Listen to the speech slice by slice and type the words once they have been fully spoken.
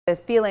The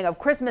feeling of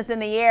Christmas in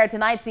the air.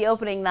 Tonight's the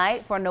opening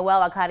night for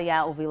Noel Acadian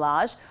Au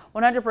Village.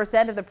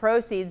 100% of the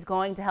proceeds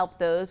going to help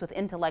those with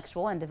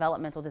intellectual and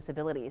developmental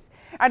disabilities.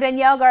 Our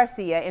Danielle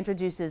Garcia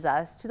introduces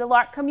us to the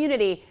LARC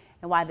community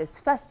and why this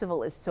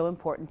festival is so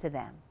important to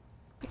them.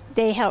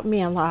 They help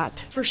me a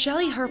lot. For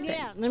Shelly Herpin,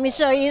 Yeah, let me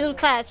show you the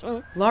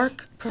classroom.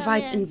 LARC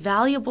provides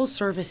invaluable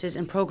services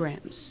and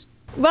programs.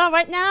 Well,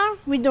 right now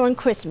we're doing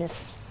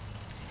Christmas,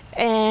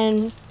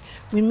 and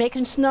we're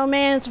making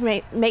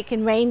snowmans,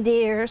 making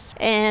reindeers,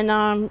 and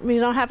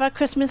we're gonna have our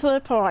Christmas little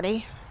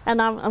party.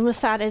 And I'm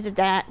excited at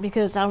that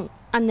because I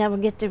never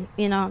get to,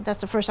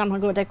 that's the first time I'm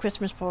gonna go to that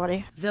Christmas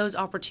party. Those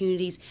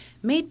opportunities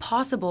made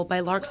possible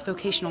by LARC's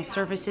vocational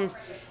services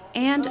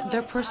and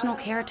their personal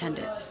care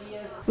attendants.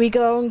 We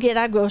go and get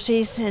our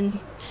groceries, and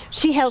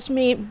she helps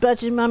me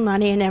budget my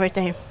money and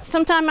everything.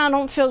 Sometimes I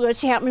don't feel good.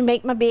 She helped me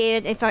make my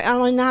bed. If I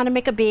only know how to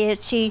make a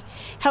bed, she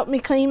helped me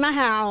clean my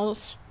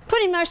house.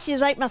 Pretty much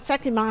she's like my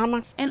second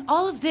mama. And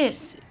all of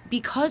this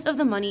because of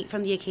the money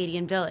from the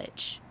Acadian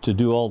Village. To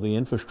do all the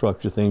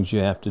infrastructure things you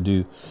have to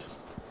do,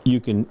 you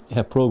can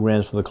have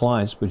programs for the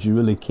clients, but you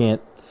really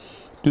can't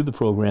do the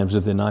programs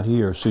if they're not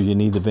here, so you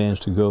need the vans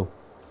to go.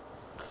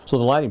 So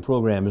the lighting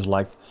program is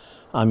like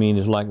one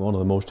of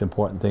the most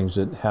important things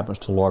that happens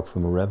to LARC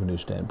from a revenue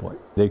standpoint.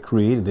 They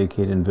created the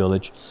Acadian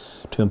Village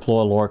to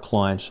employ LARC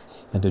clients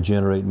and to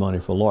generate money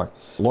for LARC.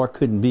 LARC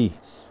couldn't be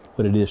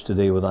what it is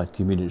today without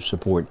community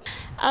support.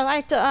 I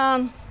like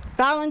to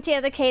volunteer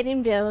at the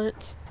Acadian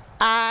Village.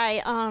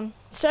 I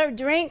serve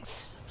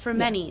drinks. For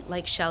many,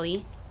 like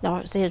Shelly, No,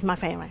 it's my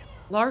family.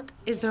 LARC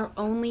is their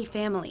only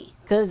family.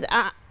 Because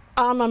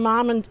my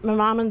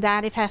mom and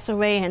daddy passed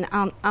away, and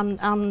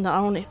I'm the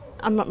only.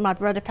 My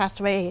brother passed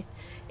away,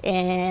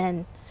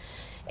 and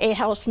it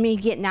helps me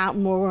getting out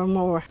more and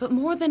more. But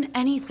more than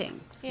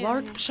anything,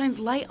 LARC shines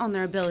light on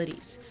their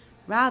abilities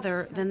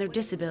rather than their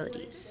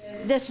disabilities.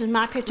 This is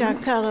my picture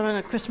of color and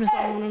the Christmas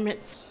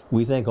ornaments.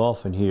 We think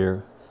often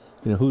here,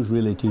 who's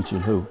really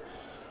teaching who?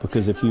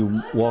 Because if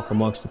you walk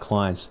amongst the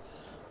clients,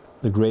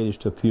 the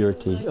greatest of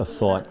purity of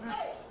thought,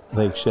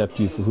 they accept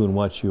you for who and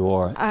what you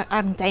are.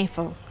 I'm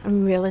thankful.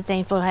 I'm really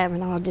thankful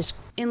having all this.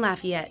 In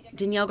Lafayette,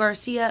 Danielle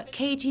Garcia,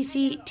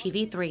 KATC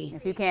TV3.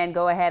 If you can,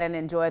 go ahead and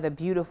enjoy the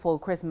beautiful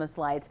Christmas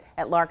lights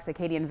at LARC's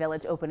Acadian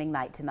Village opening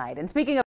night tonight. And speaking of